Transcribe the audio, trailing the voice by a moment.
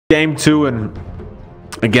Game 2, and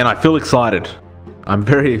again, I feel excited. I'm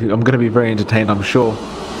going to be very entertained, I'm sure.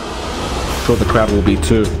 I'm sure the crowd will be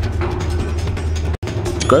too.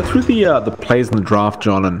 Go through the plays in the draft,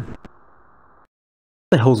 John, and what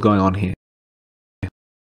the hell's going on here?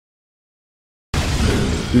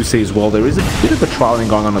 You see as well, there is a bit of a trialing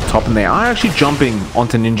going on the top, and they are actually jumping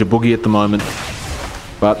onto Ninja Boogie at the moment.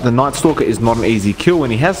 But the Night Stalker is not an easy kill,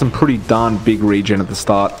 and he has some pretty darn big regen at the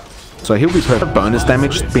start. So he'll be perfect. Bonus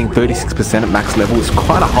damage, being 36% at max level, is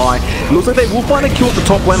quite a high. It looks like they will find a kill at the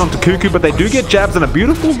top lane onto Cuckoo, but they do get jabs and a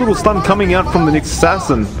beautiful little stun coming out from the Nyx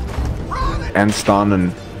Assassin. And stun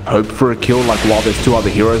and hope for a kill, like while there's two other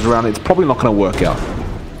heroes around, it's probably not going to work out.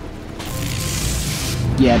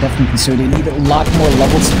 Yeah, definitely. So they need a lot more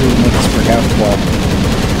levels to make this work out well.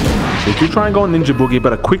 They do try and go on Ninja Boogie,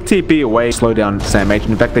 but a quick TP away slow down Sam H.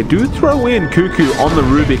 In fact, they do throw in Cuckoo on the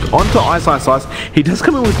Rubik onto Ice. He does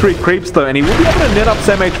come in with 3 creeps though, and he will be able to net up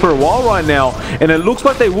Sam H for a while right now. And it looks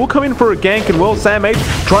like they will come in for a gank, and well, Sam H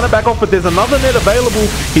trying to back off, but there's another net available.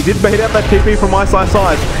 He did bait out that TP from Ice,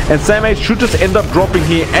 and Sam H should just end up dropping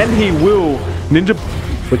here, and he will. Ninja...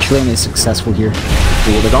 Which lane is successful here?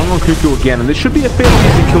 Well, they're going on Cuckoo again, and this should be a fairly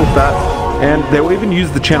easy kill with that. And they will even use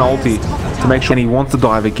the Chen ulti to make sure he wants to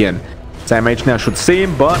dive again. Sam H now should see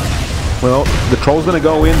him, but, well, the Troll's going to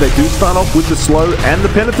go in. They do start off with the slow, and the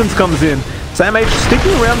Penitence comes in. Sam H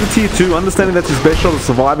sticking around the tier 2, understanding that's his best shot of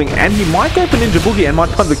surviving, and he might go for Ninja Boogie and might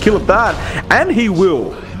find the kill at that, and he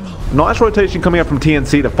will. Nice rotation coming up from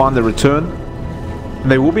TNC to find the return. And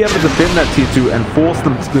they will be able to defend that tier 2 and force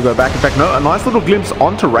them to go back. In fact, no, a nice little glimpse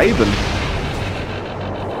onto Raven.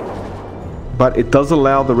 But it does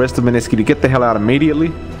allow the rest of Mineski to get the hell out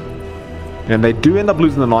immediately. And they do end up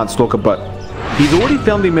losing the Night Stalker, but he's already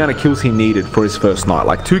found the amount of kills he needed for his first night.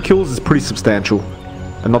 Like 2 kills is pretty substantial.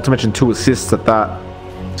 And not to mention 2 assists at that.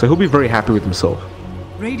 So he'll be very happy with himself.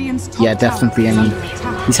 Yeah, definitely. I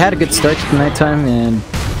mean, he's had a good start to the nighttime, and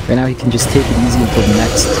right now he can just take it easy until the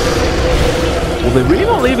next. Well, they're really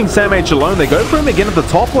not leaving Sam H alone. They go for him again at the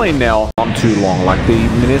top lane now. Not too long. Like, the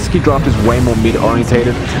Mineski draft is way more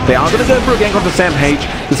mid-orientated. They are going to go for a gank onto Sam H.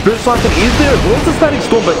 The Spirit Siphon is there as well as the Static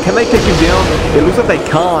Storm, but can they take him down? It looks like they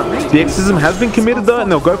can't. The Exorcism has been committed, though,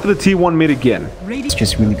 and they'll go for the tier 1 mid again. It's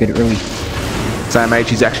just really good early. Sam H,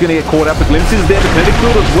 he's actually going to get caught out. The glimpse is there. The Kinetic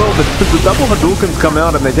Field as well. The double Hadoukens come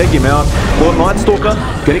out, and they take him out. Well, Night Stalker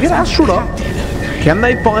going to get Astraled up. Can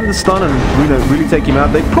they find the stun and really take him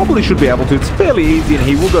out? They probably should be able to. It's fairly easy, and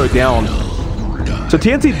he will go down. So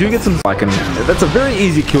TNC do get some like, and that's a very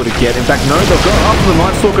easy kill to get. In fact, no, they'll go after the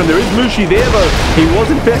Night Stalker, and there is Mushi there though. He was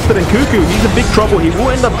infested, and Cuckoo, he's in big trouble. He will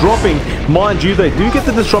end up dropping. Mind you, they do get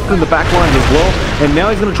the disruptor in the back lines as well, and now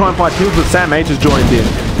he's going to try and fight kills, but Sam H has joined in.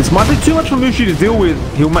 This might be too much for Mushi to deal with.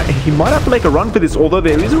 He might have to make a run for this, although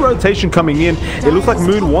there is a rotation coming in. It looks like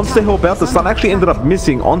Moon wants to help out. The stun actually ended up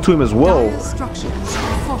missing onto him as well.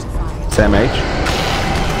 Sam H.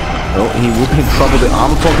 Well, he will be in trouble. The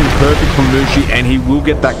armor talking perfect from Mushi, and he will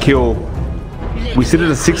get that kill. We sit at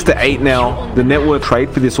a 6-8 now. The net worth trade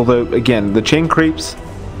for this, although, again, the Chen creeps,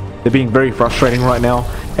 they're being very frustrating right now.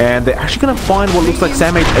 And they're actually going to find what looks like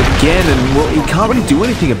Sam H again, and, well, he can't really do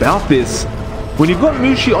anything about this. When you've got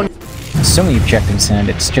Mushi on... So many objectives, and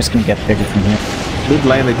it's just going to get bigger from here. Mid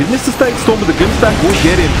lane, they did miss the Static Storm, but the Glimpse Stack will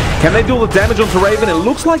get him. Can they do all the damage onto Raven? It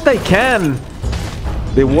looks like they can.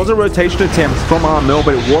 There was a rotation attempt from Armel,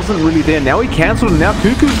 but it wasn't really there. Now he cancelled, and now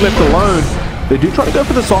Cuckoo's left alone. They do try to go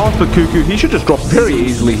for the silence for Cuckoo. He should just drop very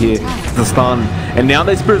easily here. The stun. And now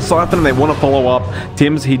they Spirit Siphon, and they want to follow up.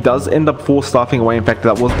 Tims, he does end up force staffing away. In fact,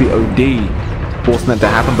 that was the OD forcing that to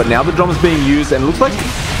happen. But now the drum is being used, and it looks like...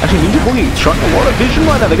 Actually, Ninja Boogie is showing a lot of vision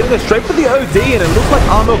right now. They're going to go straight for the OD, and it looks like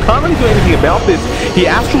Armel can't really do anything about this. He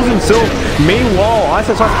astrals himself. Meanwhile, Ice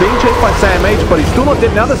being chased by Sam H, but he's still not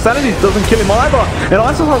dead. Now the Sanity doesn't kill him either. And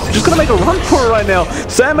Ice is just going to make a run for it right now.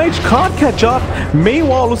 Sam H can't catch up.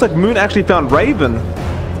 Meanwhile, it looks like Moon actually found Raven.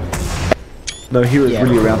 No heroes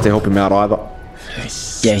really around to help him out either.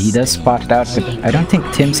 Yeah, he does spot it out, but I don't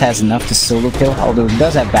think Tims has enough to solo kill, although he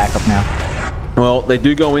does have backup now. Well, they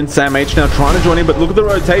do go in. Sam H now trying to join in, but look at the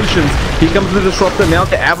rotations. Here comes the Disruptor. Now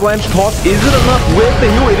the Avalanche toss. Is it enough? Where's the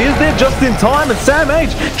heal? It is there just in time. And Sam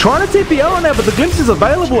H trying to TPO on now, but the Glimpse is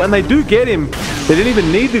available, and they do get him. They didn't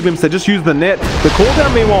even need the Glimpse. They just used the net. The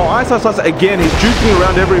cooldown, meanwhile, Ice again. He's juking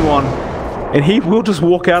around everyone, and he will just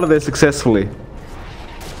walk out of there successfully.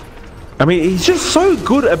 I mean, he's just so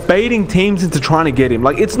good at baiting teams into trying to get him.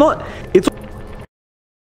 Like, it's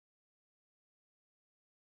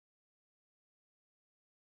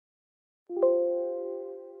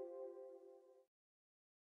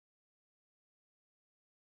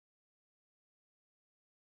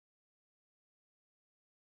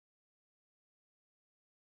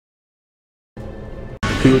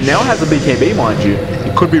who now has a BKB, mind you.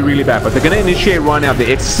 It could be really bad, but they're going to initiate right now. The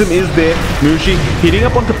Exorcism is there. Mushi hitting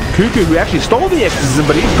up onto Cuckoo, who actually stole the Exorcism,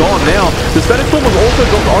 but he's gone now. The Static Storm was also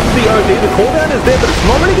dropped onto the OD. The cooldown is there, but it's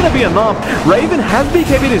not really going to be enough. Raven has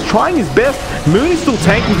BKB and is trying his best. Moon is still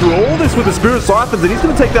tanking through all this with the Spirit Siphons, and he's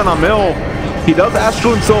going to take down Amel. He does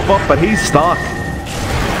Astral himself up, but he's stuck.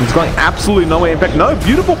 He's going absolutely nowhere. In fact, no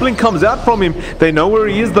beautiful blink comes out from him. They know where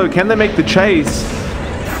he is, though. Can they make the chase?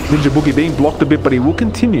 Ninja Boogie being blocked a bit, but he will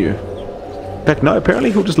continue. In fact, no,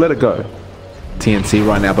 apparently he'll just let it go. TNC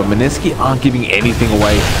right now, but Mineski aren't giving anything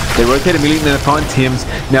away. They rotate immediately and they find Tim's.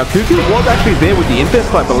 Now, Cuckoo was actually there with the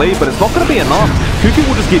Infest, I believe, but it's not going to be enough. Cuckoo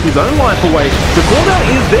will just give his own life away. The cooldown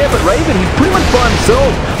is there, but Raven, he's pretty much by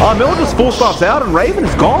himself. Armel just full stuffs out, and Raven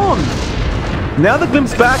is gone. Now the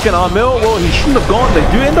Glimpse back, and Armel, well, he shouldn't have gone. They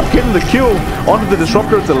do end up getting the kill onto the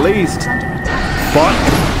Disruptor at the least. But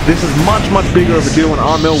this is much, much bigger of a deal, and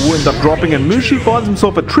Armel will end up dropping, and Mushi finds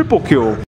himself a triple kill.